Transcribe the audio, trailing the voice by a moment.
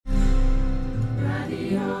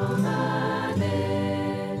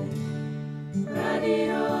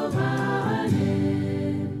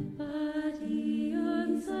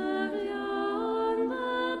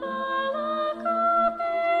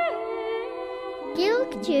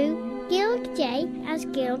Gilg Jew, Gilg J as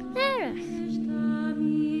Gilg Nerach.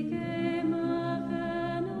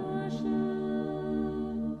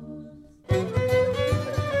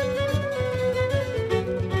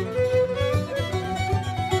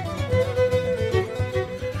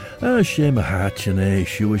 Shema Hatchene,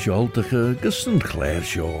 Shua Shaltacha, Guston Clare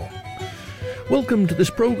Shaw. Welcome to this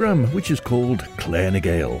programme, which is called Clare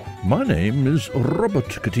Gale. My name is Robert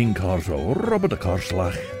Katin Carso, Robert a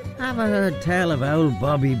Carslach. Have I heard tell of old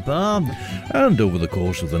Bobby Bob? And over the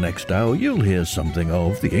course of the next hour, you'll hear something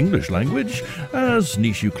of the English language as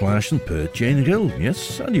Nishu Clash and Per Jane Hill,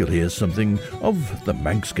 yes, and you'll hear something of the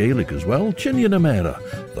Manx Gaelic as well, Chinian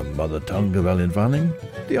Amera, the mother tongue of Elin Vanning,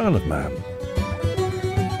 the Isle of Man.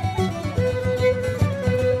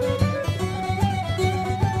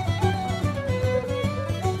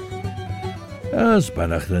 As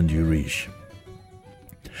Banach and Urish.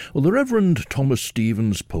 Well, the Reverend Thomas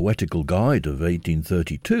Stevens' Poetical Guide of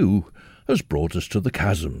 1832 has brought us to the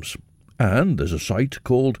chasms, and there's a site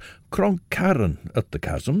called Croncaran at the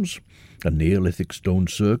chasms, a Neolithic stone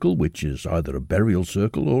circle which is either a burial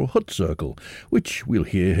circle or a hut circle, which we'll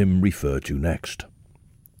hear him refer to next.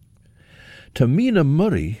 Tamina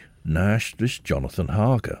Murray nashtris Jonathan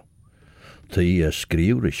Harker. The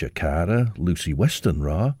skriwrish a cara Lucy Weston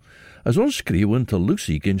ra, as on skriwen to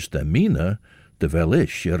Lucy ginst de Mina, de vel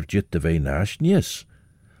ish jit de ve nashtnies.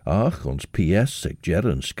 Ach, ons PS seg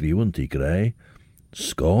gerren skriwen ti grey,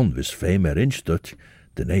 skon vis femer instut,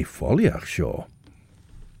 de ne foliach shaw.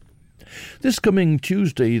 This coming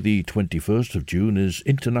Tuesday, the 21st of June, is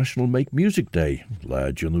International Make Music Day,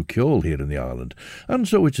 La Junu Kjol here in the island, and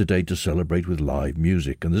so it's a day to celebrate with live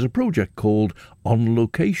music, and there's a project called On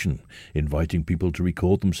Location, inviting people to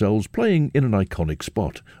record themselves playing in an iconic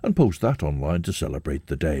spot, and post that online to celebrate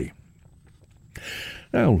the day.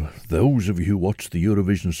 Now, those of you who watched the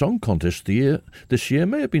Eurovision Song Contest this year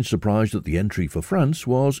may have been surprised that the entry for France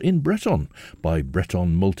was in Breton, by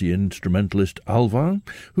Breton multi-instrumentalist Alvin,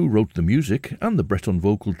 who wrote the music, and the Breton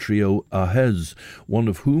vocal trio Ahez, one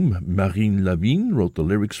of whom, Marine Lavigne, wrote the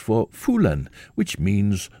lyrics for Foulen, which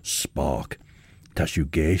means spark. Tashu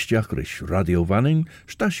geestiach rish Radio Vanning,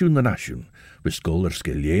 Stashu na Nashun, Viscoler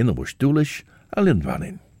Skeliena Washtulish, Alin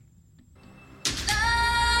Vanning.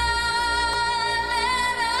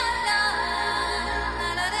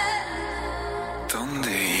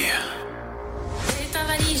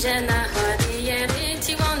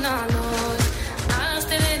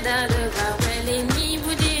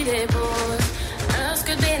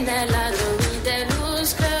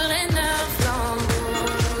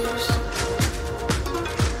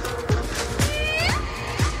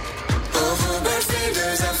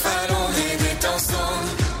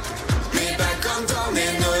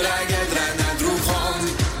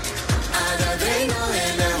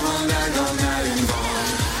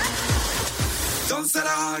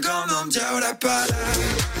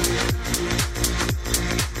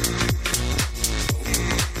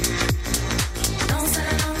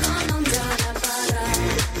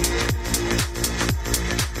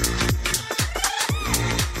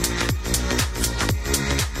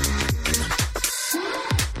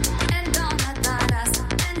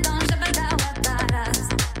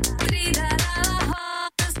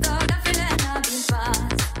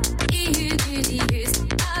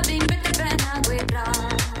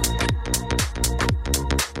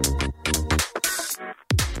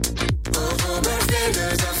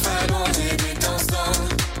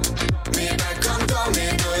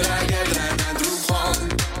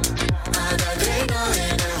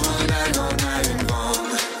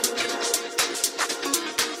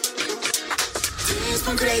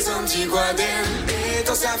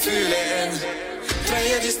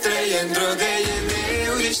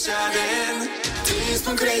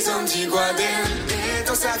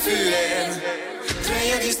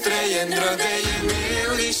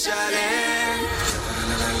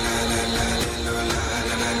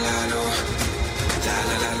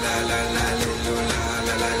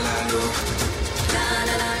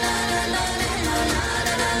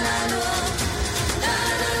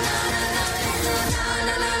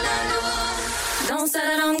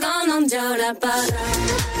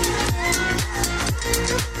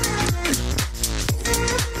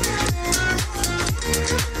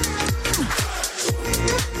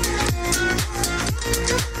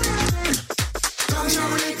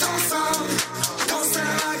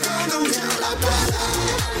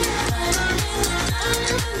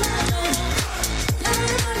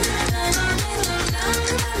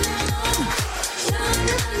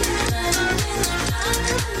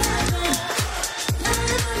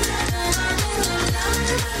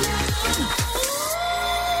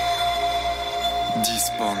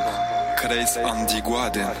 dispon, kreis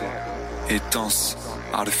andiguaden, etans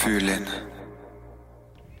arfulen.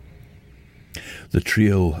 The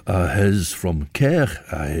trio Ahez from Ker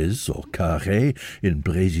Ahez, or Carré, in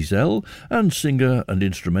Brésisel, and singer and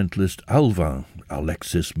instrumentalist Alvin,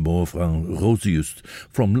 Alexis Morvan-Rosius,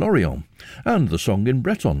 from Lorient, and the song in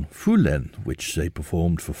Breton, Foulen, which they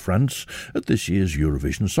performed for France at this year's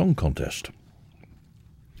Eurovision Song Contest.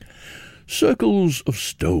 Circles of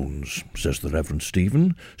stones, says the Reverend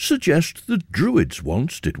Stephen, suggest that Druids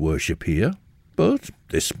once did worship here, but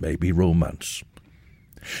this may be romance.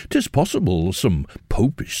 'Tis possible some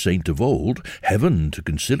popish saint of old, heaven to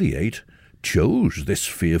conciliate, chose this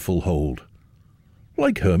fearful hold.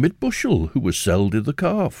 Like Hermit Bushel, who was selded the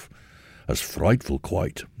calf, as frightful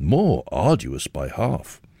quite, more arduous by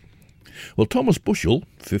half. Well, Thomas Bushel,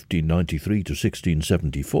 1593 to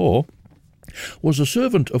 1674, was a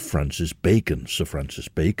servant of Francis Bacon, Sir Francis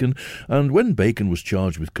Bacon, and when Bacon was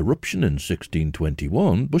charged with corruption in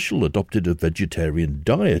 1621, Bushel adopted a vegetarian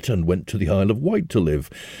diet and went to the Isle of Wight to live.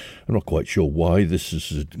 I'm not quite sure why this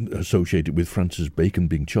is associated with Francis Bacon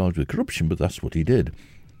being charged with corruption, but that's what he did.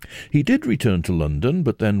 He did return to London,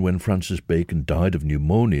 but then when Francis Bacon died of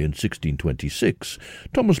pneumonia in 1626,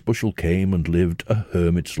 Thomas Bushel came and lived a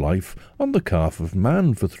hermit's life on the Calf of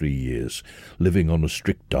Man for 3 years, living on a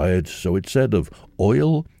strict diet, so it said, of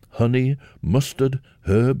oil, honey, mustard,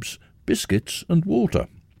 herbs, biscuits and water.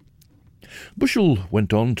 Bushel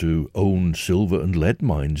went on to own silver and lead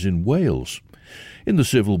mines in Wales. In the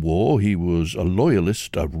Civil War he was a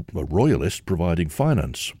royalist providing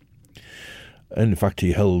finance. In fact,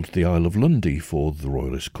 he held the Isle of Lundy for the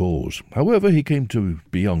royalist cause. However, he came to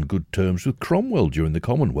be on good terms with Cromwell during the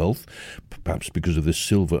Commonwealth, perhaps because of this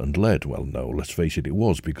silver and lead. Well, no, let's face it, it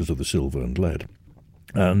was because of the silver and lead.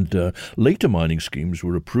 And later mining schemes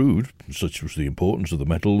were approved, such was the importance of the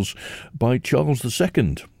metals, by Charles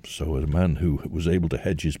II, so a man who was able to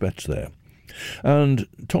hedge his bets there. And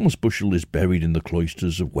Thomas Bushel is buried in the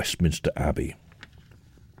cloisters of Westminster Abbey.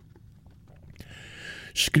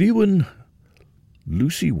 Scriwen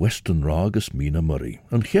Lucy Weston Ragus Mina Murray,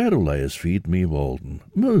 and Gerolaias feed me Walden,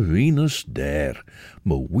 ma Venus der,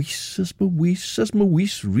 ma wis as ma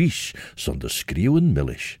wis rish, son de skriwen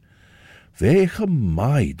millish. Wege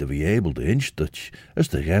mai de we able to inch Dutch, as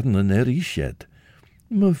de redden en er shed.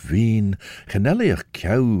 Ma veen, genellier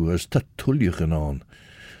cow as ta tulligen on,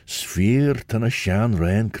 sfeer tan a shan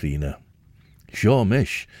rein krine. Sja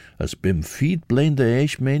mish, as bim feed blind de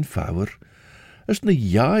eish mijn fawer, as na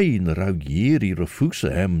jai na rau jeri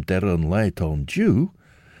refusa hem der an leit on Jew,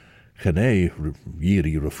 gene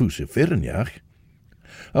jeri refusa virenjach,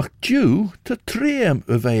 ach Jew te treem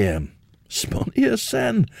hem, spannie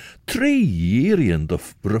sen, 3 jeri de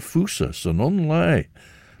refusa son on lei,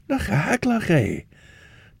 na gaglach he,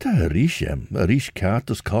 te rish hem, a rish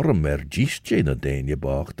katas korm gistje na denje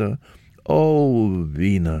bachte, o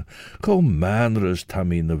Wiener, kom manres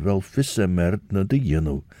tammy na wel visse mert na de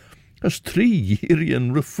jinno, as 3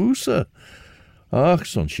 jeriën refusa. Ach,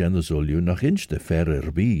 son sjenne zul je nach inch de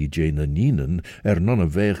verre bi jene nienen non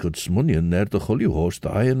weg het smunjen de goljuhost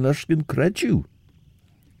aien lerskin kredju.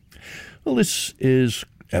 Well, this is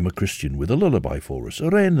Emma Christian with a lullaby for us, a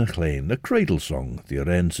rein klein, a cradle song, the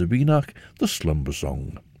rein Sabinach, the slumber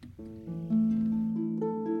song.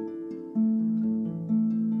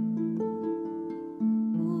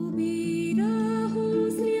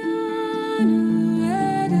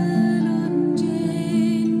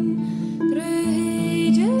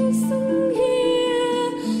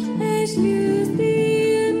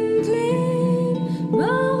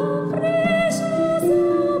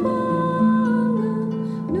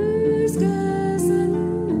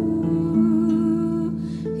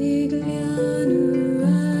 Iglianu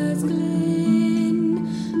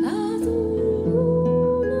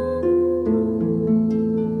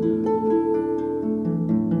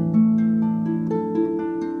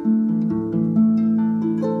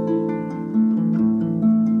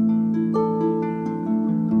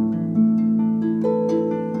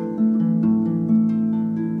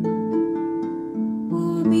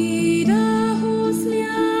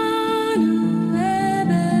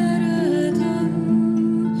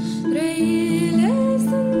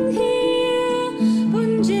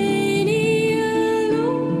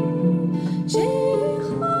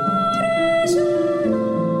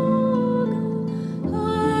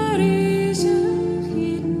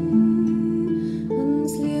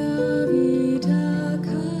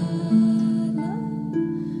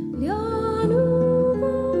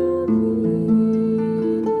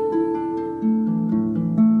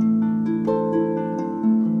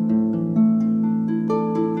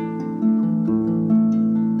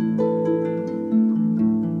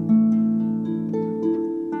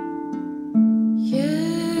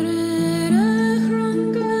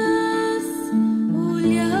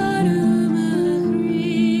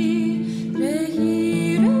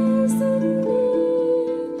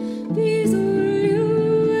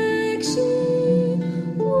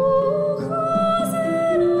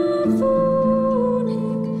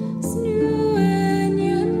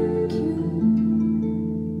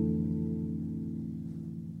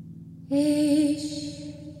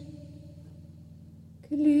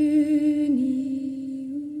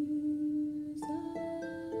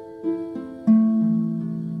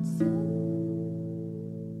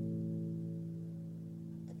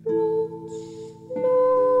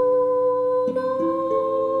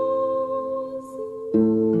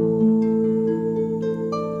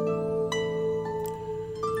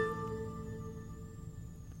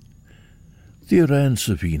The Iran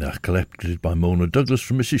Savina, collected by Mona Douglas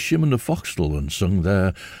from Mrs. Shimon of Foxtel and sung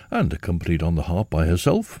there, and accompanied on the harp by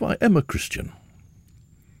herself, by Emma Christian.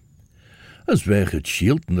 As weg het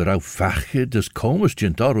shielten er au fachid as comus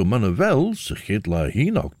gentaru manavel, se chid la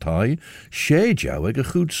hinoch tai, shade jou eg a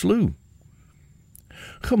goed slew.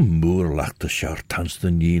 Gemoer lacht de shartans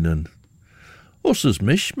de nienen. Os as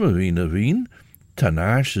mishma vina veen,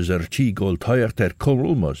 tanash is chi gol taiert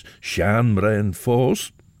kolmas, shan mrein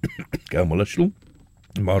fos, Gamelashlu,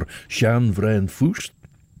 maar Shan Vren Foest.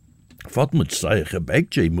 Wat moet zij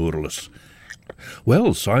gebek, J. Moorles?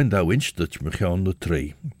 Wel, zijn thou inch dat me gaan de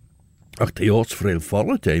tree. Ach, die oorts vreel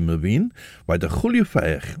vallen, J. Maveen, bij de goeie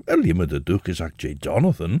veeg, je me de duch is J.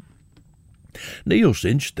 Jonathan. Nee, os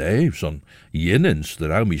inch de, son jinnens, de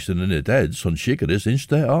raumies in het head, son schikker is inch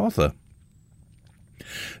de Arthur.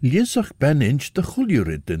 Liesach ben inch de goeie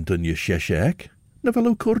rit in ten je sheshek, na wel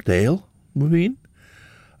ook Cordeel, Maveen.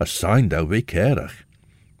 A sign thou we kerach.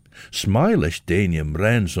 Smilish denium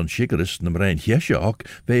rein son shigeris nem rein jesjak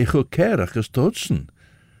we go kerach as totsen.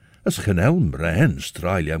 As genelm rein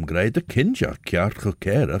straliam grei de kinjak kjart go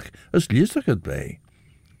kerach as liesach het bij.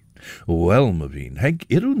 Wel, Maveen, heg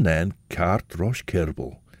irunen kaart rosh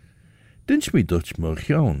kerbel. Dinch me Dutch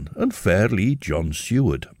merchion, and fairly John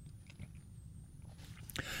Seward.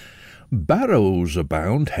 Barrows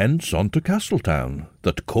abound hence on to Castletown,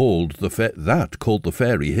 that called the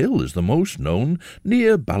Fairy Hill is the most known,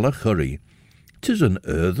 near Ballachurry. 'Tis an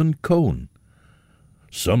earthen cone.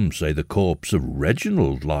 Some say the corpse of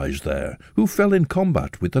Reginald lies there, who fell in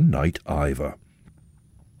combat with the Knight Ivor.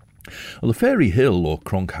 The Fairy Hill, or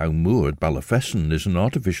Cronkhow Moor at Ballafesson, is an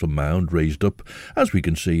artificial mound raised up, as we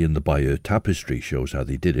can see in the Bayeux tapestry shows how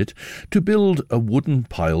they did it, to build a wooden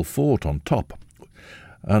pile fort on top.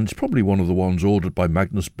 And it's probably one of the ones ordered by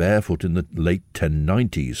Magnus Barefoot in the late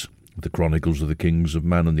 1090s. The Chronicles of the Kings of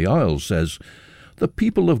Man and the Isles says, "The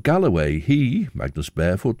people of Galloway he, Magnus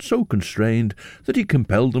Barefoot, so constrained that he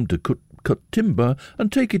compelled them to cut timber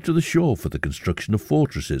and take it to the shore for the construction of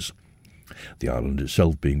fortresses." The island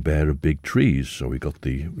itself being bare of big trees, so we got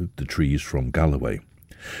the trees from Galloway.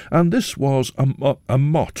 And this was a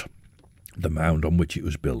motte, the mound on which it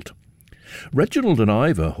was built. Reginald and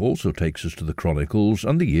Ivor also takes us to the Chronicles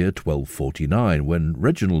and the year 1249, when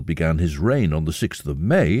Reginald began his reign on the 6th of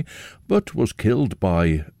May, but was killed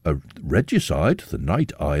by a regicide, the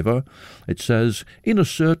Knight Ivor, it says, in a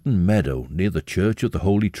certain meadow near the Church of the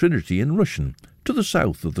Holy Trinity in Rushen, to the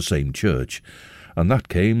south of the same church, and that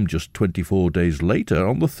came just 24 days later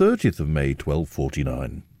on the 30th of May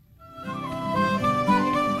 1249.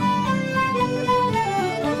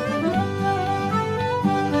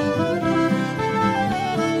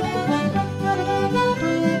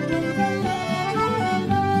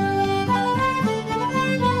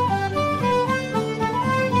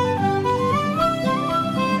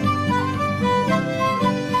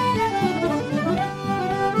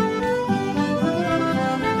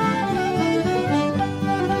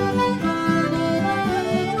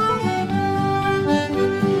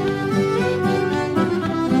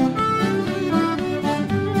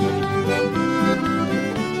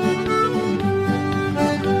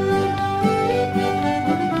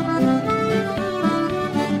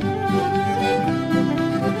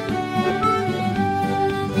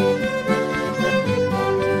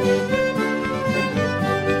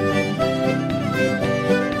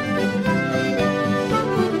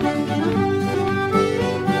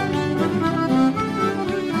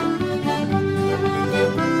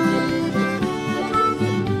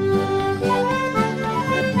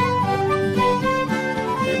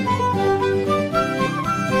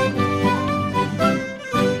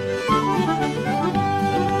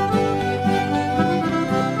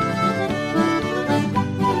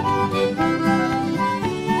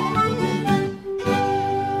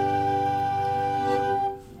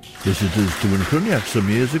 Visitors to Incruniac some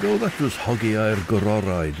years ago, that was Hoggy Air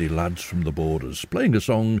Gororai, the lads from the borders, playing a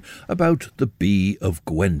song about the Bee of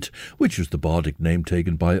Gwent, which was the bardic name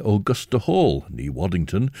taken by Augusta Hall, nee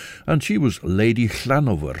Waddington, and she was Lady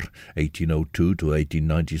Llanover, 1802 to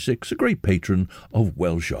 1896, a great patron of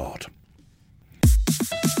Welsh art.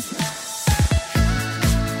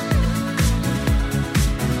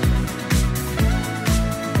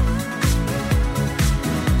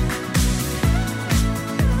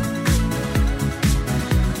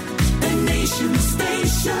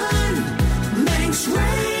 Manx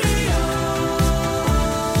Radio.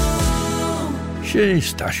 Sé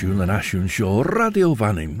stasiwn yn asiwn sio Radio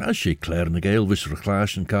Fanning, as sé Claire na Gael vis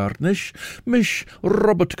reclaas en kaartnish, mish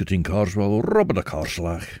Robert Cutting Carswell, Robert a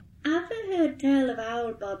Carslach. Have you heard tell of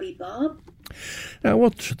old Bobby Bob? Now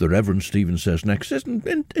what the Reverend Stephen says next isn't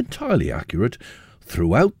entirely accurate.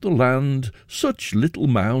 Throughout the land such little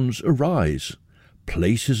mounds arise,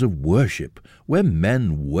 places of worship where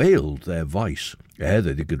men wailed their vice ere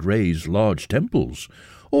they could raise large temples,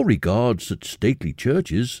 or regard such stately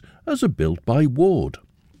churches as are built by Ward.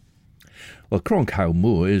 Well, Cronkhow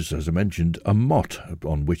Moor is, as I mentioned, a motte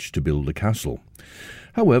on which to build a castle.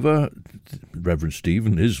 However, Reverend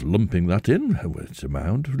Stephen is lumping that in, it's a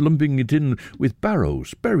mound, lumping it in with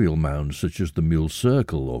barrows, burial mounds such as the Mule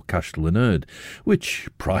Circle or Cashel and Erd, which,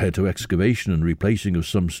 prior to excavation and replacing of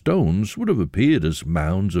some stones, would have appeared as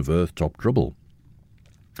mounds of earth-top trouble.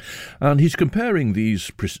 And he's comparing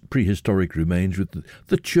these prehistoric remains with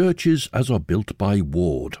the churches as are built by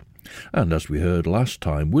Ward. And as we heard last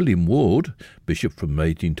time, William Ward, bishop from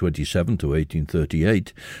 1827 to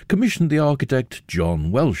 1838, commissioned the architect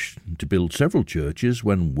John Welsh to build several churches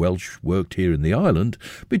when Welsh worked here in the island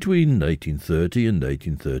between 1830 and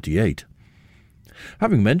 1838.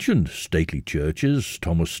 Having mentioned stately churches,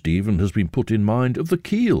 Thomas Stephen has been put in mind of the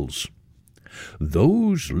keels.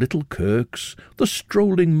 Those little kirks the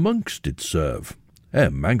strolling monks did serve,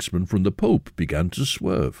 ere Manxmen from the Pope began to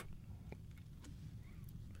swerve.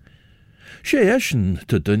 Sé eisian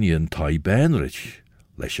ta duine tai benrich,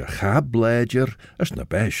 leis a chab léidir as na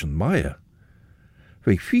beis an maia.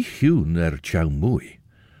 Fe fi hiún chow mwy,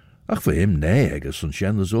 ach fe him nee agus an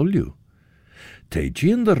sien as olju. Te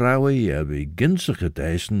gien de rawe ve ginsige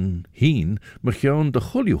deisen hien mechion de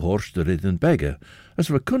chulju horst de ridden begge, as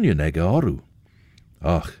we kunje ege aru.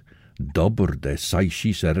 Ach, dobber de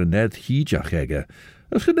saishis ned hiijach ege,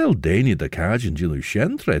 as genel denie de kajen jilu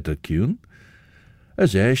sien tred a kuun.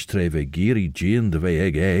 As eis treve giri gien de ve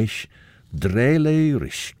eg eis, drele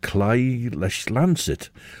rish klai lesh lansit,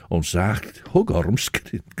 on zacht hogorms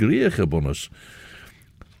griege bonnes.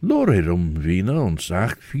 Lorerum vina on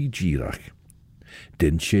zacht fi girach.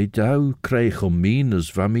 Din sé dau kreeg om min as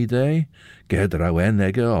vamide, ged rau en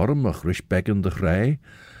ege arm ach rish beggen de grei,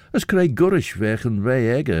 as kreeg gurish wegen ve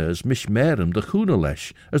ege as mismerem de groene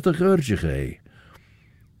lesh as de geurge gei.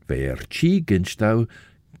 Ve chi ginstau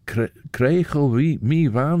kreeg o mi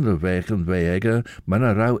waande wegen ve ege, man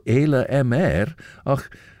a rau ele ach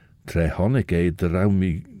tre honnig de rau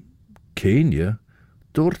mi Kenia,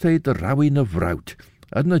 doort de rau in a vrout,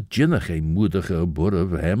 en na jinnach moedige burre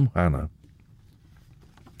of hem hanna.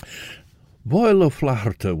 Boyle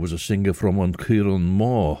O'Flaherty was a singer from Oncuron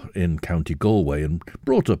Moor in County Galway and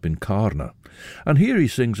brought up in Carna. And here he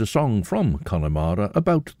sings a song from Connemara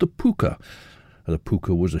about the puka. The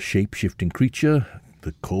puka was a shape-shifting creature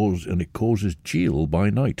that causes chill by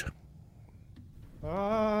night.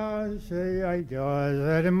 Say I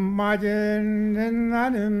does imagine in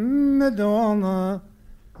that Madonna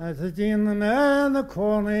as a gentleman the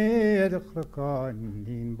corner the crocodile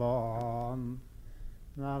in barn.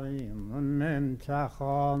 Narin men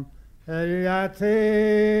tachon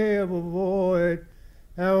eliate void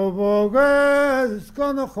elbogus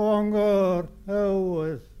gonna hunger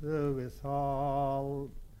was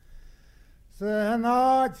all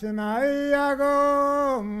senach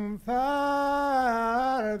nayagum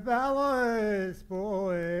far balance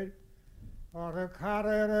boy or a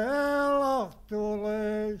carrel of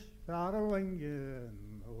toolish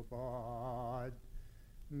darlingen obad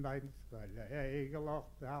night Eigeloch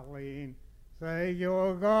Darlene, say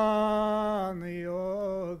you're gone,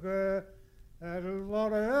 yoga,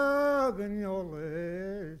 lorg in your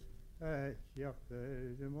list, your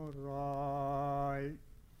right.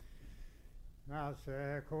 Now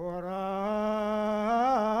say Koran,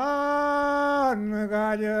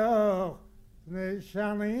 Gadio,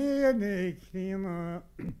 Nishani, Nikina,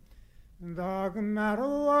 Dog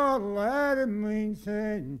Maru, let him mean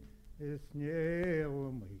saying, it's near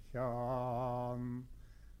me. Sean,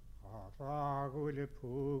 Ragul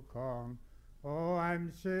Pukan, oh,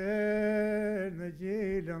 I'm saying the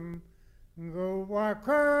Jilum, go walk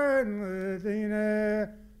in the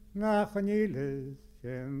dinner, Nachanilis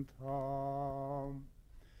and Tom.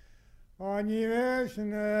 On your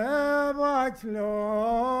Bachelom,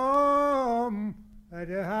 at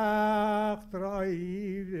the half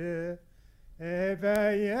drive, if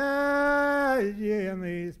I in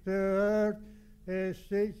his bird.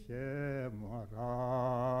 Sicher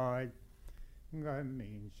morai,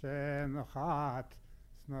 gamin sen hat,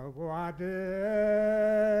 snowboardes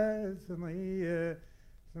nie,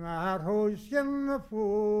 snar hoosjen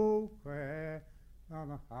fuke,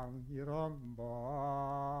 an hang hier on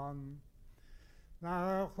bon.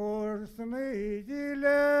 Na chwrs ni diles,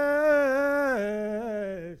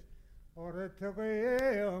 or y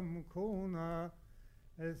tygeum cwna,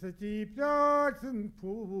 as y dibdod yn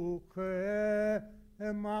pwch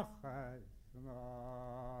y machas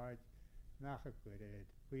naid. Nach y gwyrdd,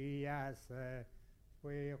 wy as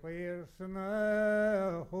wy wyrs yn y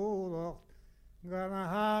hwlwch, gan y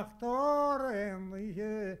hacht o'r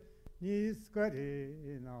enlych nis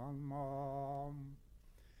gwyrdd o'n mom.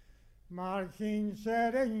 Mae'r chi'n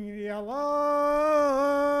sy'r enrialoch,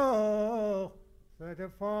 sydd y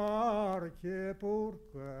ffordd y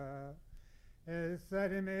bwrgwa,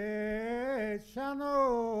 sydd y med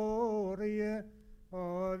sianori o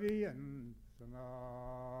fi yn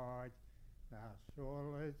synaid. Na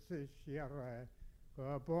sôl y siarad,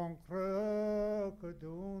 gybon crwg y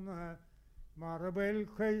dwna, mae'r wyl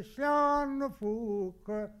chweisian y ffwc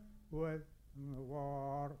wedd yn y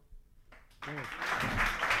war.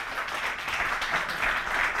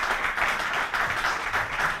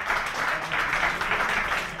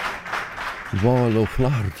 Weil o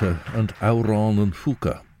Flarta and Auron and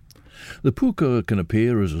Fuka. The puka can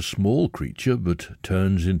appear as a small creature, but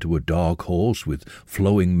turns into a dark horse with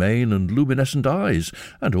flowing mane and luminescent eyes,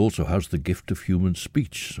 and also has the gift of human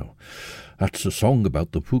speech. So that's a song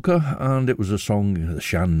about the puka, and it was a song,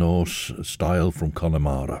 Shan Norse style from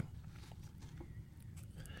Connemara.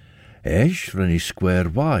 Eis ren I square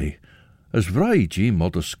vai, as vraigi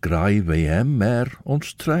mod a scrive mer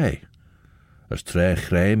ons tre. As tre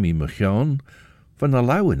chre mi machon, van a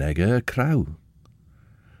lauwen egge a crow.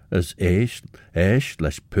 As eis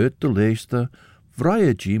les put de leester,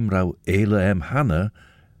 vrije jim rauw ele hanna,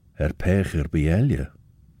 pecher bielje.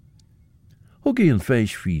 Huggy en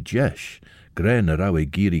feest fi jesh, gren rauw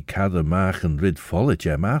giri kadder machen rid follet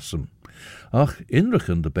assem. Ach,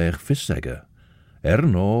 inrichen de berg vissegge.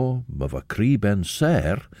 No, ma va krie ben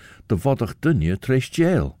ser, de vodach dunje tres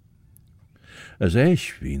jail. As eis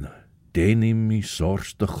vien, denim mi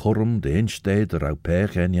sors de chorm de instead rauw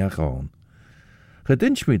pech en jachan.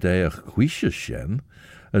 Gedinch mi deach chwisjes shen,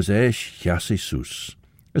 as eis chassis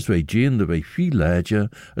as wij gien de wij fi ledje,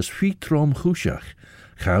 as fi trom chushach,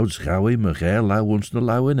 gouds gaui me gael lau ons na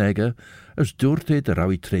lauwen egge, as doorte de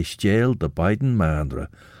rauw tres jail de beiden maandre,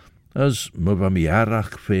 as me va mi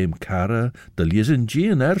arach feem kara, de liesen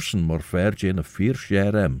gien ersen mor ver gien a 4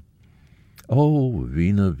 sherem. Oh,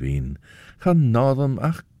 wien, gaan nadem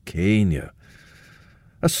ach Kenya.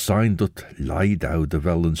 A sign dat leid out de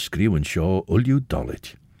wel en schreeuwen shaw ulju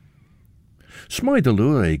dollet. Smai de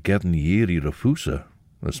lure gedden yeri refusa,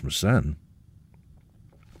 as me san.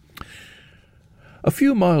 A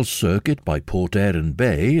few miles circuit by Port Erin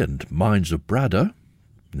Bay and mines of Bradda.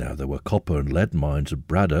 Now there were copper and lead mines of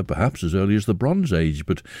Bradda, perhaps as early as the Bronze Age,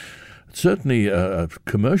 but certainly a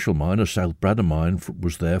commercial mine, a South Bradda mine,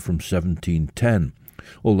 was there from 1710,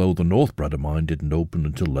 although the North Bradda mine didn't open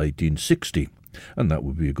until 1860. And that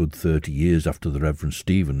would be a good 30 years after the Reverend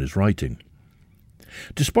Stephen is writing.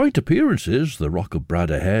 Despite appearances, the rock of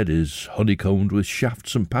Bradda Head is honeycombed with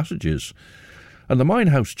shafts and passages, and the mine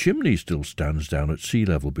house chimney still stands down at sea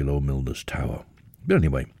level below Milner's Tower. But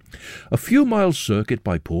anyway, a few miles circuit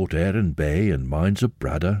by Port Erin Bay and mines of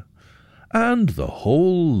Bradda, and the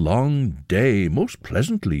whole long day most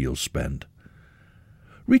pleasantly you'll spend.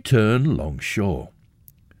 Return longshore.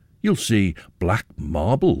 You'll see black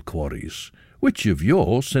marble quarries, which of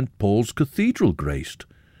yore St. Paul's Cathedral graced.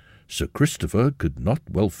 Sir Christopher could not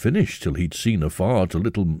well finish till he'd sent afar to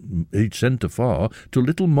little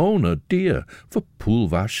Mona dear for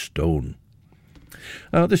Poolvash stone.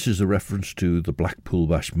 This is a reference to the black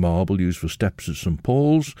Poolvash marble used for steps at St.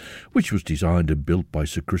 Paul's, which was designed and built by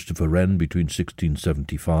Sir Christopher Wren between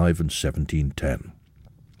 1675 and 1710.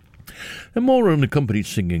 And more unaccompanied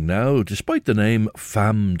singing now, despite the name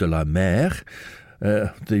Femme de la Mer.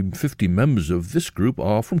 The 50 members of this group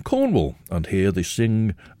are from Cornwall, and here they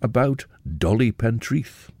sing about Dolly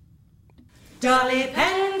Pentreath. Dolly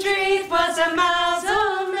Pentreath was a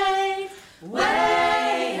mousel maid,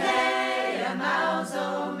 way hey, a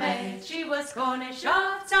mousel maid. She was Cornish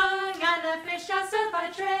of tongue and a fish houser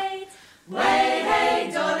by trade. Way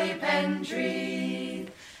hey, Dolly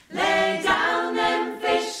Pentreath, lay down them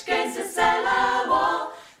fish against the cellar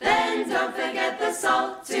wall. Then don't forget the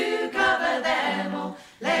salt to cover them all.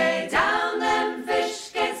 Lay down them fish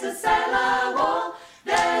against the cellar wall.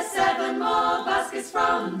 There's 7 more baskets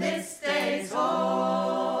from this day's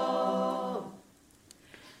haul.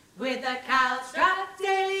 With a cow strapped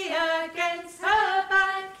daily against her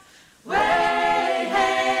back, way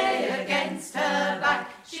hey against her back,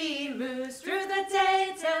 she moves through the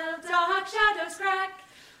day till dark shadows crack.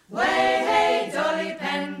 Way hey, Dolly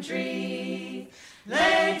Pentreath,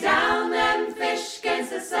 lay down them fish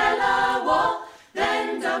against the cellar wall.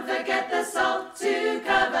 Then don't forget the salt to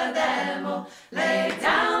cover them all. Lay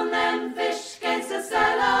down them fish against the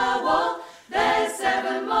cellar wall. There's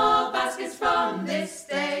 7 more baskets from this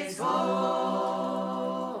day's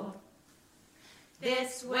haul.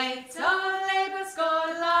 This weight of labour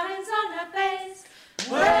scored lines on her face.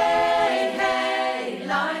 Way, hey,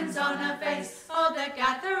 lines on her face. All the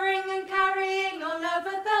gathering and carrying all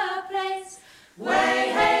over the place.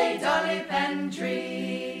 Way, hey, Dolly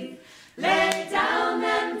Pentreath, lay down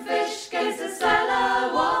them fish against the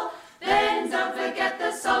cellar wall. Then don't forget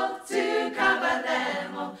the salt to cover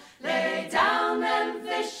them all. Lay down them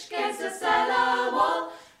fish against the cellar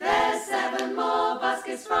wall. There's 7 more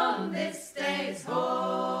baskets from this day's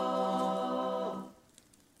haul.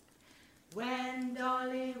 When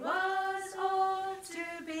Dolly was old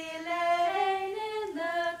to be laid in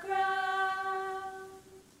the ground,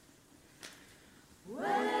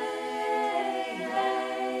 way,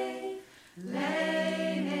 hey,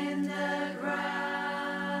 laid in the ground.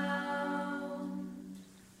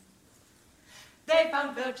 They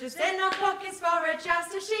found filches in her pockets for her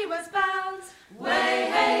just as she was bound. Way,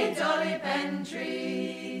 hey, Dolly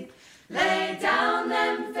Pentreath, lay down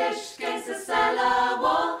them fish against the cellar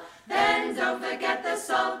wall. Then don't forget the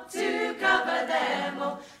salt to cover them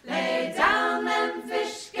all. Lay down them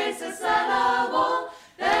fish against the cellar wall.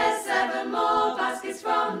 There's 7 more baskets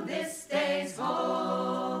from this day's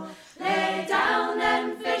haul. Lay down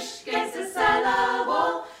them fish against the cellar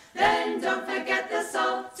wall. Then don't forget the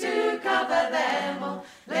salt to cover them all.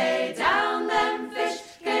 Lay down them fish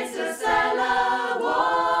against the cellar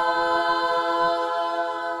wall.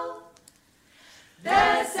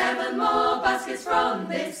 There's 7 more baskets from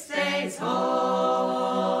this day's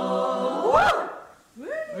haul. Woo!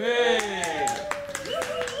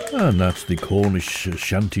 And that's the Cornish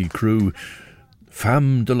shanty crew,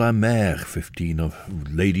 Femme de la Mer, 15 of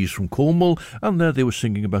ladies from Cornwall, and there they were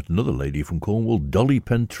singing about another lady from Cornwall, Dolly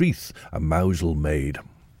Pentreath, a mousel maid.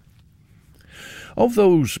 Of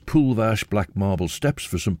those Poolvash black marble steps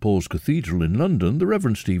for St Paul's Cathedral in London, the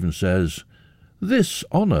Reverend Stephen says, "This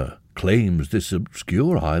honour claims this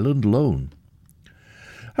obscure island lone.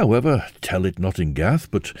 However, tell it not in Gath,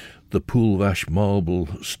 but the Poolvash marble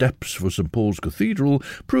steps for St Paul's Cathedral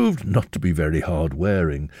proved not to be very hard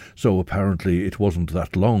wearing, so apparently it wasn't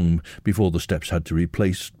that long before the steps had to be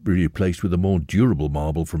replaced with a more durable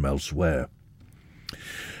marble from elsewhere.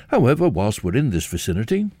 However, whilst we're in this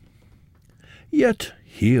vicinity, yet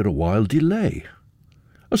here a while delay.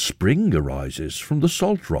 A spring arises from the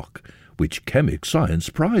salt rock, which chemic science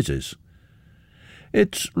prizes.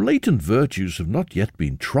 Its latent virtues have not yet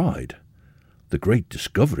been tried. The great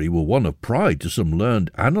discovery were one of pride to some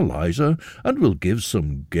learned analyzer, and will give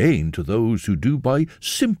some gain to those who do by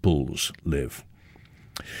simples live."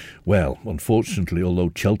 Well, unfortunately,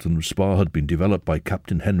 although Cheltenham Spa had been developed by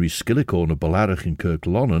Captain Henry Skillicorn of Ballarach in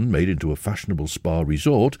Kirklonan, made into a fashionable spa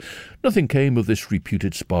resort, nothing came of this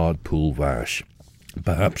reputed spa at Poolvash.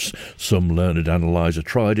 Perhaps some learned analyzer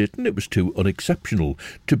tried it, and it was too unexceptional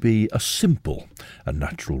to be a simple and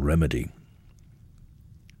natural remedy.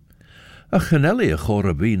 A chanelli a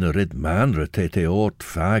chorabina rid manra te ort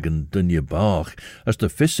fagen dunje bach, as de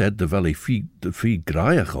vised de valley fi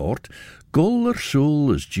graach ort, goller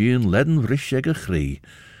soul as jean ledden vrishege chree,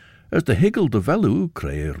 as de higgle de velu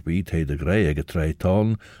creer beat he de greige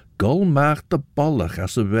treiton, gol maart de ballach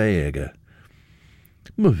as a weege.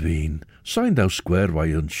 Maveen, zijn thou square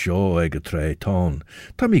by een show ege treiton,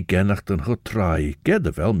 tam I gennacht en getrai, get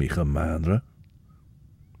de vel mi gemanre.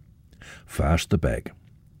 Fast de beg.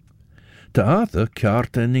 Te Arthur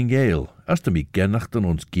kaart en in geel, as te mi gennachten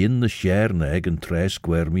ons gin de sjerne egen 3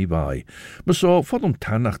 square mi bij, maar so van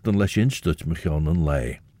tannachten les instut me gaan en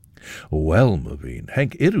lei. Wel, Maveen,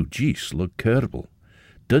 henk iru gies look kerbel.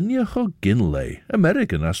 Dunje go Ginley,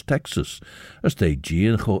 American as Texas, as they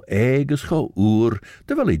gien go eges go oer,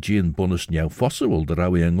 terwijl I gien bonnes nieuw fossewel de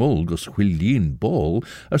rauwe en olgus chwilien bol,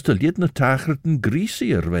 as de lidne tagerten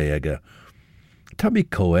griesier wege. Tammy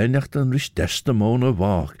koenacht en risch destemone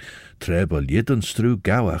waag, treba lidden stru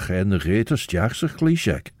gauwach en de reters jagsig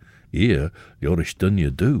klischek. Hier, jorisch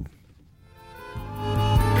dunje do.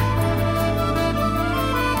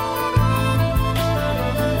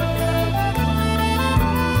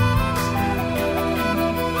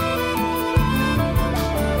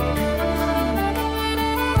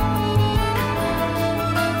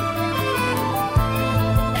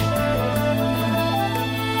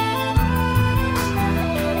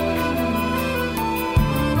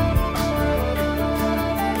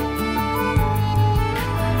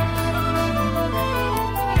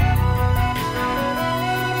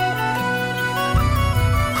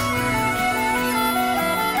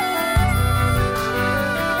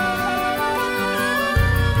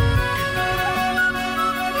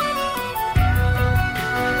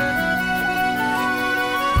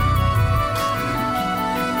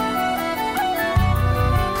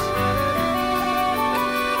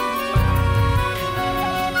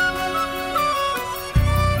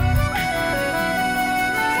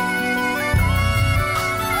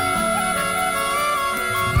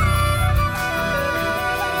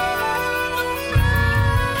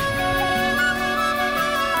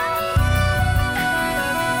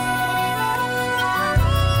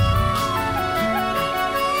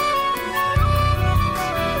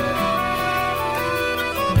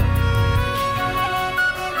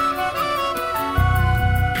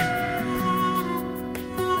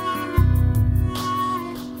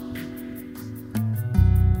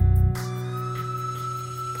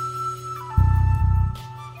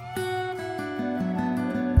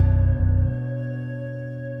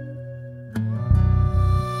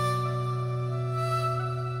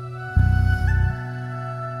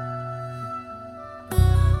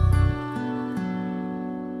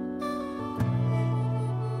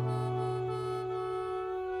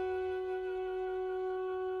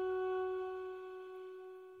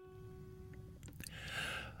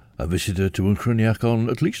 A visitor to Unchroniac on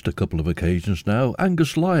at least a couple of occasions now,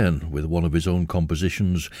 Angus Lyon, with one of his own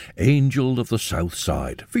compositions, Angel of the South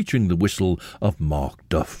Side, featuring the whistle of Mark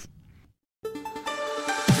Duff.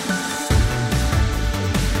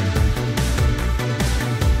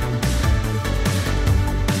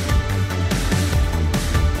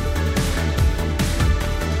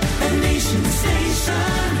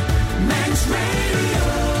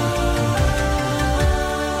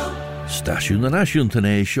 Stasiwn yn asiwnt yn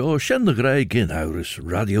sio, sian dy greu gyn awrys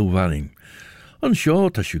Radio Fanning. Yn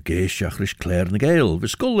sio, ta siw geisiach rys Claire na Gael,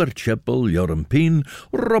 fysgol Chebel, Joram Peen,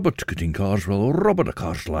 Robert Cutting Carswell, Robert a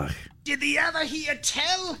Carslach. Did the ever hear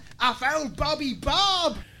tell of old Bobby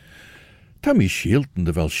Bob? Tammy Shielton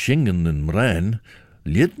de wel shingen en mrein,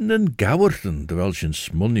 Lieden en Gowerton de wel sin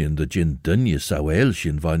smunnion de gin dunje sauel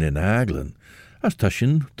sin vain in aglen, as ta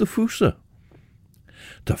sin de fusa.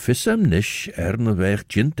 Ta fissem nish na weg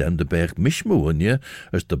gint en de berg mishmoonje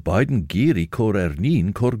as de beiden giri cor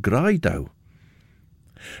nien cor graidau.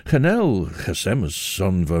 Genel gesemmes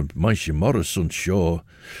son van meisje Morris und Shaw,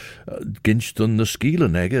 ginstun de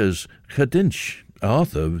skielenegge as gedinch,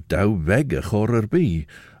 Arthur dau wegge cor bi,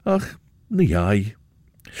 ach, niai.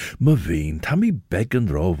 Me veen tammy beggen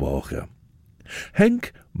rawache.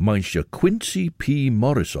 Henk meisje Quincy P.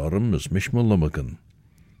 Morris orm as mishma lummaken.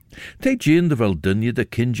 Te gin de wel dunje de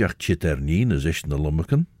kinjach chitternien as ish na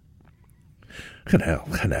lummaken. Genel,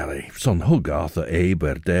 son hug Arthur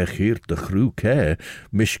Eber der hier de grue ke,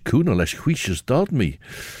 mish kuna les huisjes dat me.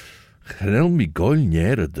 Genel mi goil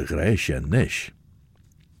nere de grijs en nish.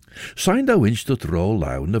 Zijn thou inch dat rol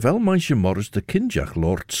lau, navel meisje Morris de kinjach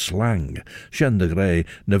Lord Slang, shen de grey,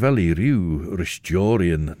 naveli riw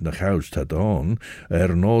ristjorien na chaus tad on,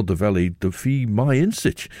 no de veli de fee my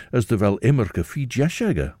insich, as de vel immerke fee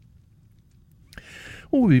jeshega.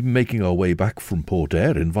 We'll be making our way back from Port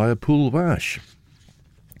Erin via Pool Vash.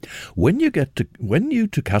 When you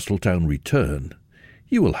to Castletown return,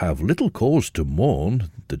 you will have little cause to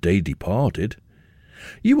mourn the day departed.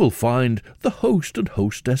 You will find the host and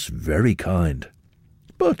hostess very kind.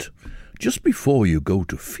 But just before you go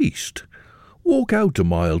to feast, walk out a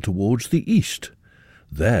mile towards the east.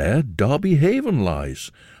 There Derby Haven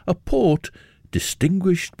lies, a port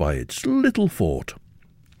distinguished by its little fort.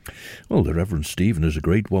 Well, the Reverend Stephen is a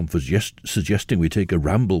great one for suggesting we take a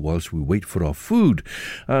ramble whilst we wait for our food,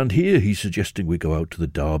 and here he's suggesting we go out to the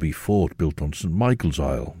Derby Fort built on St. Michael's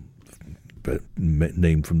Isle,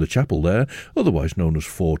 named from the chapel there, otherwise known as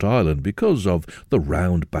Fort Island, because of the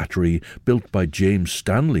round battery built by James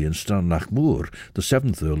Stanley and Stanlachmoor, the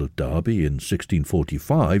 7th Earl of Derby, in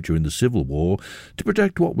 1645 during the Civil War, to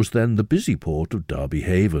protect what was then the busy port of Derby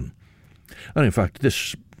Haven. And in fact,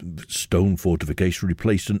 this stone fortification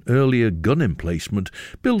replaced an earlier gun emplacement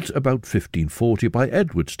built about 1540 by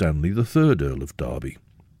Edward Stanley, the 3rd Earl of Derby.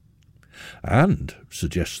 And,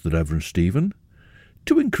 suggests the Reverend Stephen,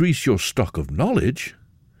 to increase your stock of knowledge,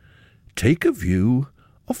 take a view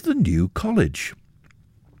of the new college.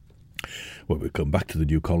 Well, we'll come back to the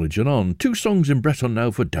new college and on. 2 songs in Breton now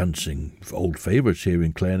for dancing. Old favourites here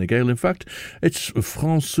in Clare na Gael, in fact. It's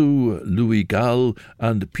François Louis Gall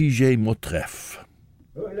and P.J. Motreff.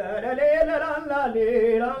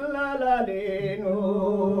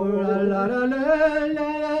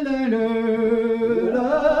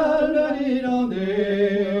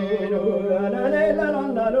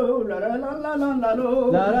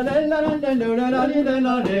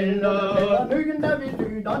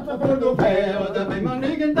 Danse pour nos pères, de ma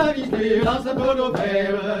nugen David, danse pour nos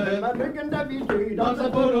pères, ma nugen David,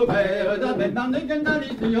 danse pour nos pères, de ma nugen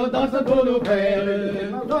David, danse pour nos pères,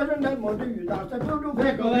 ma zojen de mon Dieu, danse pour nos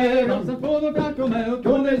pères, danse pour nos pères comme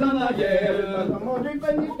tournez en arrière, mon Dieu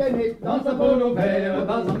peniskenet, danse pour nos pères,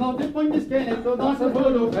 mon Dieu peniskenet, danse pour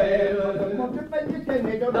nos pères, mon Dieu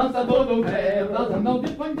peniskenet, danse pour nos pères, mon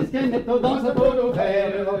Dieu peniskenet, danse pour nos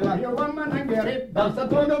pères, danse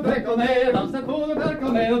pour nos pères comme danse pour nos pères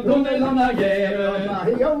comme tournez en arrière,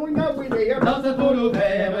 danse pour nos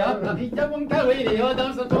pères, applaudissez mon carré,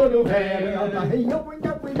 danse pour nos pères,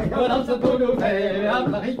 danse pour nos pères,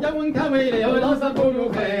 applaudissez mon carré, danse pour nos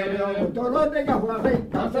pères,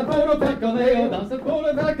 danse pour nos pères comme danse pour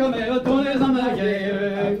nos pères comme tournez en arrière,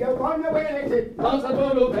 danse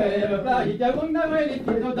pour nos pères, applaudissez mon carré,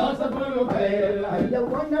 danse pour nos pères,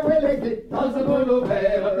 danse pour nos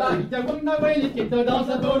pères, applaudissez mon carré,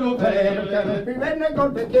 danse pour nos pères,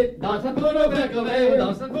 danse pour nos pères comme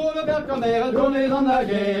danse pour nos pères comme guerre, tournez dans la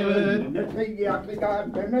guerre. Memmestrigiatrigas,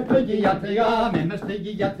 memmestrigiatrigas,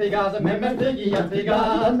 memmestrigiatrigas,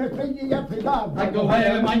 memmestrigiatrigas, memmestrigiatrigas. A go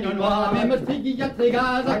where magnon noir,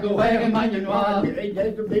 memmestrigiatrigas, a go where magnon noir.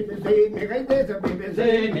 Mérites au BBC, mérites au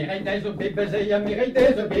BBC, mérites au BBC,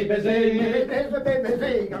 mérites au BBC, mérites au BBC,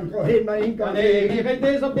 kan kohin ma inkane,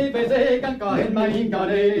 mérites au BBC, kan kohin ma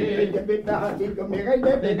inkane. Mérites bébé habi,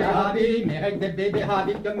 mérites bébé habi, mérites bébé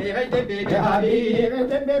habi, mérites bébé habi,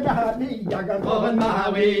 mérites bébé habi, yagan kohin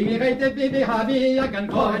mahawi, mérites bébé habi, yagan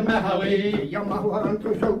kohin mahawi. Yamma waren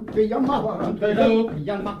trezo, yamma waren trezo,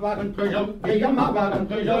 yamma waren trezo, yamma waren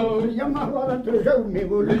trezo, yamma waren trezo, me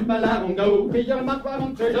volut malango, yamma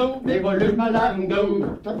waren trezo, me volut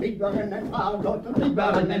malango. Statig waren en paal, statig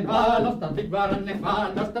waren en paal, statig waren en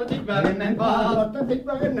paal, statig waren en paal, statig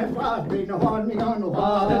waren en paal, bijna waar niet aan de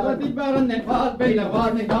haal, statig waren en paal, bijna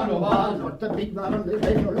waar niet aan de haal, statig waren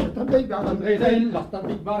drezen, statig waren drezen,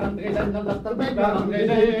 statig waren drezen, statig waren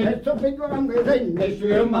drezen, statig waren drezen, they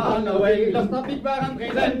swear man away, statig waren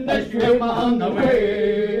drezen, they swear man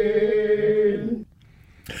away.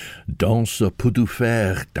 Dans pudu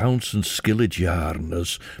fer, dans en skilled yarn,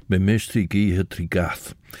 as me mistri gihe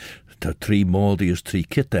trigath. Ta tri mordius tri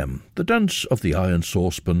kitem, the dance of the iron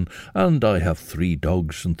saucepan, and I have 3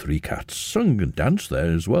 dogs and 3 cats, sung and danced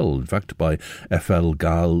there as well, in fact by F.L.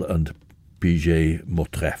 Gall and P.J.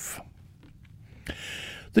 Motreff.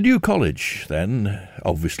 The new college, then,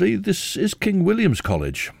 obviously, this is King William's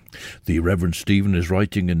College. The Reverend Stephen is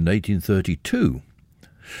writing in 1832.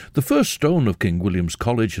 The first stone of King William's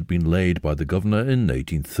College had been laid by the governor in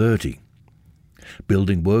 1830.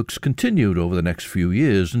 Building works continued over the next few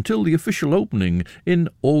years until the official opening in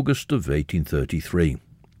August of 1833.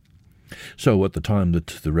 So at the time that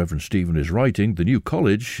the Reverend Stephen is writing, the new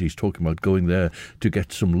college, he's talking about going there to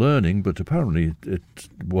get some learning, but apparently it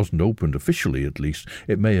wasn't opened officially, at least.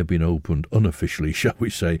 It may have been opened unofficially, shall we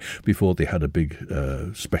say, before they had a big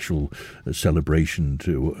special celebration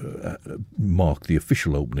to mark the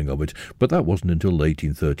official opening of it. But that wasn't until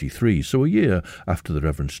 1833, so a year after the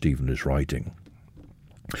Reverend Stephen is writing.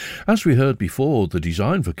 As we heard before, the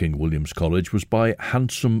design for King William's College was by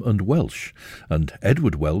Hansom and Welsh, and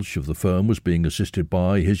Edward Welsh of the firm was being assisted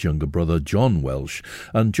by his younger brother John Welsh,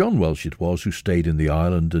 and John Welsh it was who stayed in the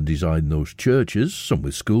island and designed those churches, some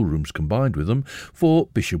with schoolrooms combined with them, for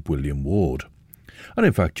Bishop William Ward. And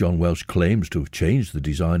in fact John Welsh claims to have changed the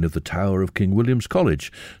design of the tower of King William's College,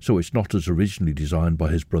 so it's not as originally designed by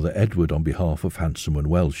his brother Edward on behalf of Hansom and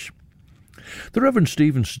Welsh. The Reverend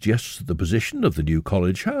Stephen suggests that the position of the new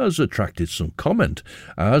college has attracted some comment,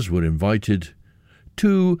 as we're invited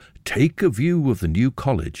to take a view of the new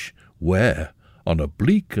college, where, on a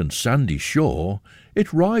bleak and sandy shore,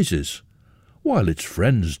 it rises, while its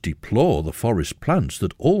friends deplore the forest plants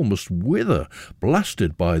that all must wither,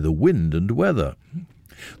 blasted by the wind and weather.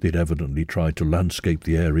 They'd evidently tried to landscape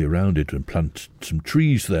the area around it and plant some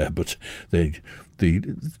trees there, but the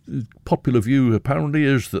popular view apparently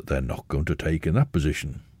is that they're not going to take in that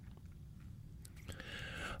position.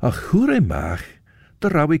 Ach hure mach, de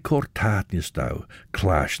rawi cortatnis dau,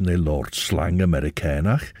 clash ne Lord slang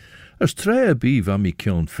Americanach, as tre bi van mi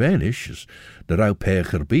kion fenish, as de rau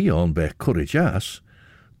pecher bi on be courageas,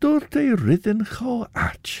 door de ridden go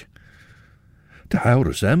ach. De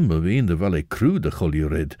haures em in de valley crew de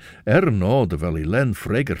rid, no de valley len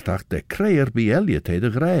fregertach de kreier bi Elliot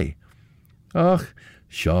de grey. Ach,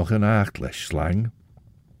 sjochen acht les slang.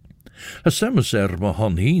 Hasemus ma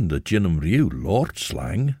hon heen de jinnum riu Lord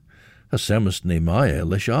slang. Hasemus Nehemiah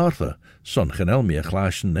les Arthur, son genel me a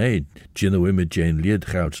glashen ne, jinno Imogen lied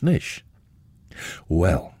gouds nish.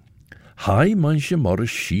 Well, hai mansje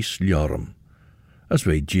morris schies ljorum. As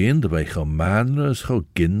wij jeen de wij go man as go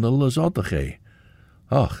ginnel as oddege.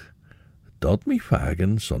 Ach, dat mi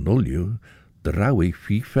fagen son ulju, de rawi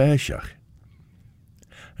fi feshach.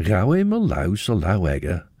 Rawe me laus a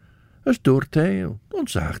lauegge, as doorte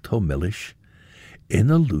ons acht homillish, in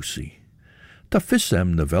a Lucy. Ta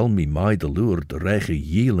fissem ne vel mi mai de lure de rege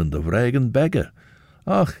yielen de vregen begge.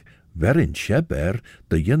 Ach, verin sheber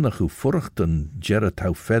de jinnach u furchten gerrit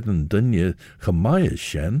hou fedden dunje gemaie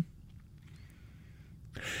shen.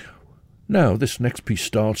 Now, this next piece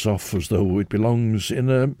starts off as though it belongs in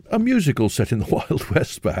a musical set in the Wild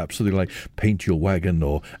West, perhaps, something like Paint Your Wagon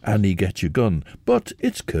or Annie Get Your Gun, but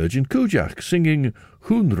it's Kurjan Kujak singing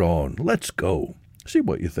Hunron, Let's Go. See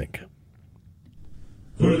what you think.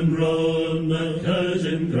 Hunron, my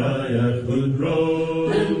cousin Graiach,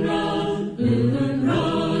 Hunron, Hunron,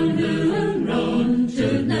 Hunron, Hunron,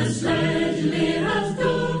 to the sledge near us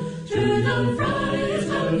door, to the fries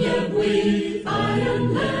on your wee,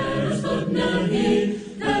 iron lares, but no he,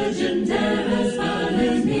 Kurjan Terrace,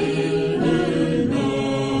 Father's knee,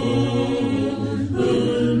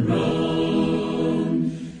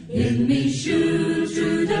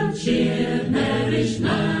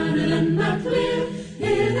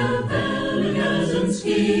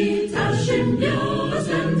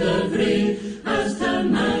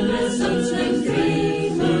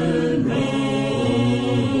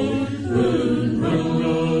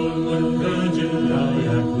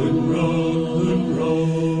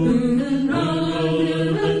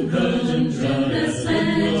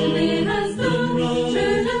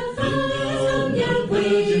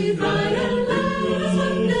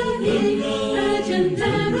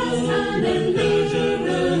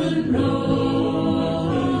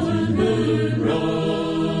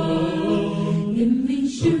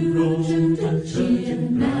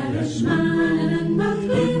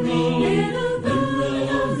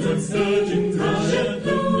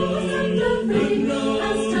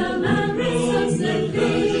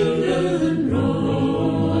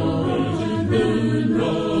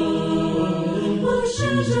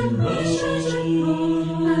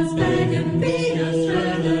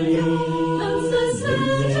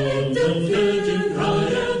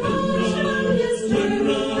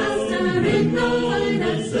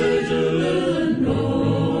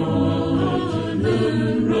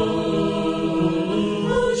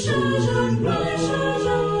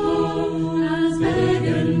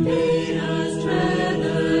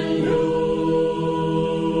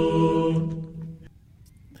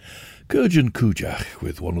 Gurgeon Cúideach,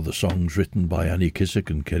 with one of the songs written by Annie Kissick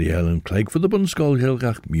and Kerry Ellen Clegg for the Bunscoil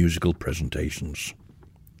Gaelgach musical presentations.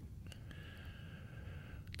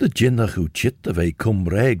 The jinnach who chit of a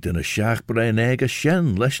cumreg in a shach brain egg a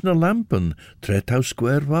shen lesh na lampen trethouse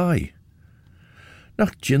square vai.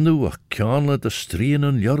 Nach jinnu a canla de strien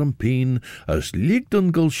and jormpeen as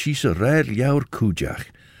ligdun gul shees a rare yaur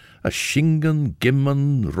Cúideach, a shingen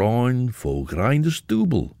gimman roin fo grindus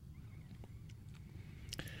double.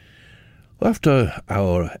 After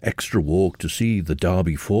our extra walk to see the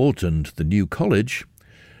Derby Fort and the new college,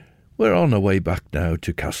 we're on our way back now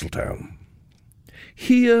to Castletown.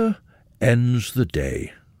 Here ends the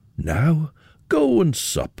day. Now go and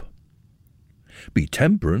sup. Be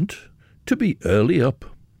temperate to be early up.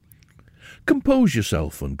 Compose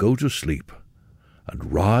yourself and go to sleep,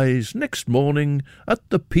 and rise next morning at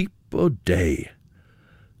the peep o' day.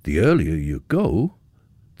 The earlier you go,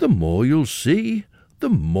 the more you'll see, the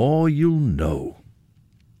more you'll know.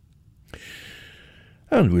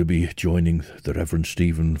 And we'll be joining the Reverend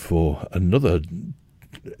Stephen for another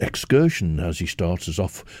excursion as he starts us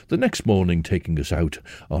off the next morning, taking us out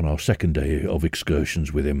on our second day of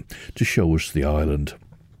excursions with him to show us the island,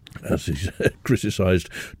 as he's criticised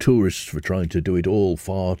tourists for trying to do it all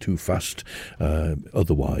far too fast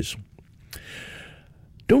otherwise.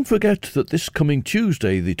 Don't forget that this coming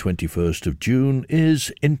Tuesday, the 21st of June,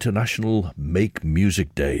 is International Make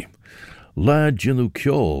Music Day. La Jinu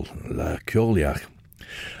Kjol, La Kjoliach.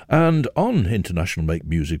 And on International Make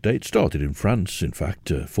Music Day, it started in France, in fact,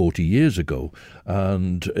 40 years ago,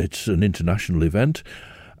 and it's an international event.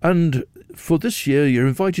 And for this year, you're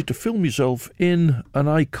invited to film yourself in an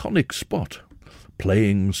iconic spot,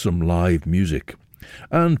 playing some live music,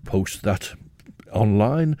 and post that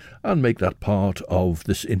online and make that part of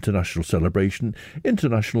this international celebration,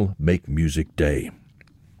 International Make Music Day.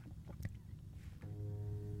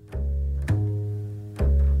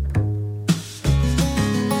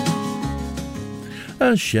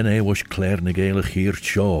 As Shene was Claire Nagala Hir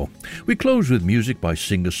Shaw. We close with music by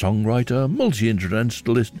singer-songwriter,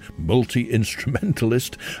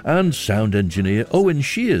 multi-instrumentalist and sound engineer Owen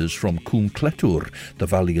Shears from Cwm Cletur, the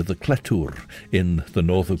valley of the Cletur, in the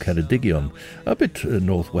north of Ceredigion, a bit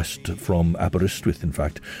northwest from Aberystwyth in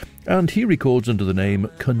fact, and he records under the name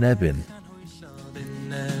Cynefin.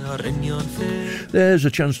 There's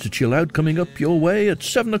a chance to chill out coming up your way at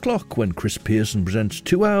 7 o'clock when Chris Pearson presents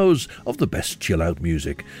 2 hours of the best chill out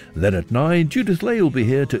music. Then at 9, Judith Lay will be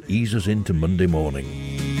here to ease us into Monday morning.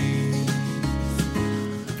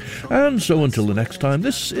 And so until the next time,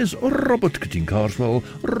 this is Robert Cutting Carswell,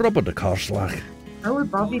 Robert de Carslach. Oh,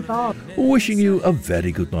 Bobby Bob. Wishing you a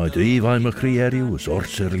very good night. Eve, I'm a creario, as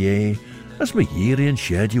Orserlier, as my year and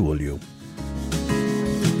shed you will you.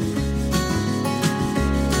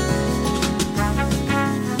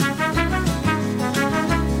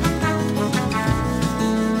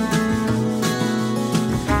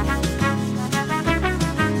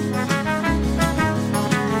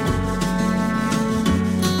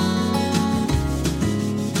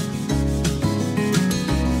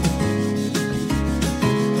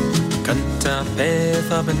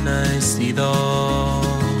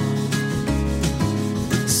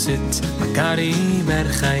 Sit Makari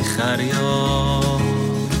Merchai Chario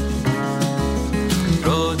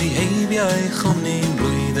Rodi Hebia Chomnin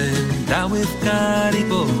Bluiden Dawith Gari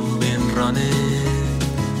Bobin Ronin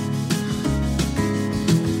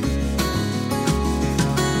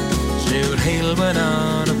Shur Hail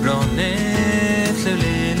Banan of Bronet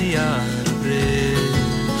Liliar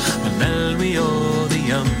Bridge and Melrio the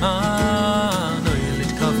Yaman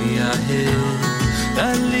Oilit Coffee Ahead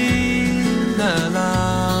Dalin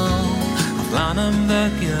Dalau Aflanam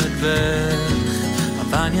Vekiad Vech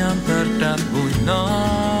Afanyam Perdat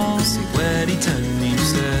Buinos Sigweri Tanim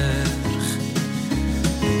Serch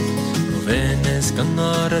Venes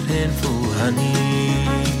Gangar Adhen Fuhani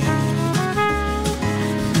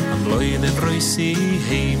Am Loiden Roisi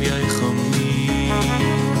Heimia Chumni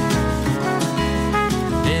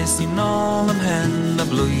sy'n nôl am hen a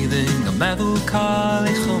blwyddyn a meddwl cael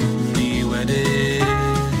ei chwmni wedyn.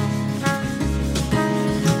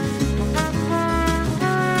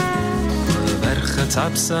 Y ferch a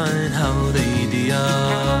tabsa'n hawdd ei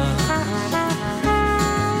deall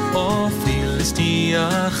o Philistia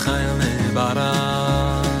chael neb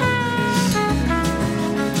arall.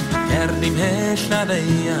 Dim hell na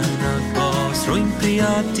ddeian ag bos rwy'n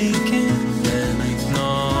priodi cyn yn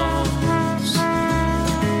wythnos.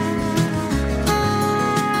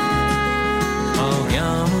 Awr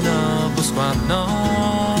iawn na bos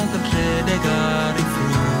gwadnog yn rhedeg ar ei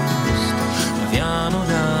ffrwst. Awr iawn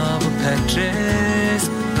na bod petrus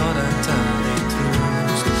nod at ar ei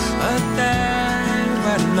trwst. Y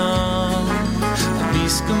derfer non a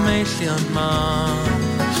mis gymeillion man.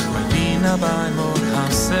 Mae fi'n a bai mor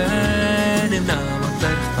hased im nam o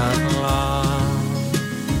ferch parla.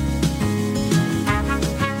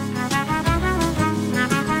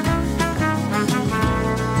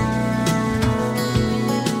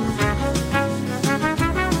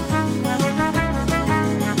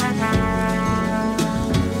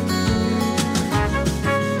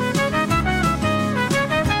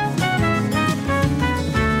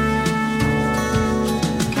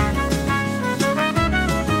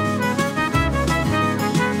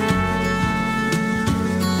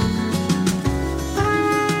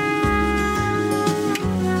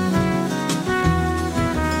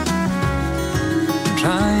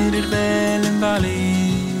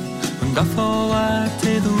 Yn gaffo ar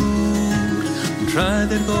te ddŵr Yn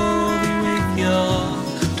rhaid i'r gof i weithio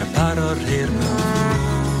Tra paro'r hir mewn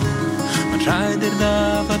ffwr Mae'n rhaid i'r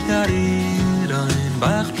ddafad garir Ein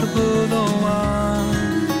bach trwbwyd o wan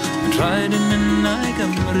Mae'n rhaid i'n mynd a'i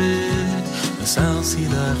gymryd Y sel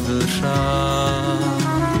sydd ar fy rhan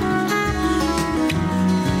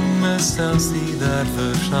Y sel sydd ar fy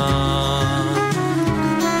rhan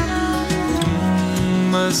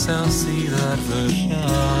Y sel sydd ar fy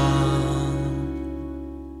rhan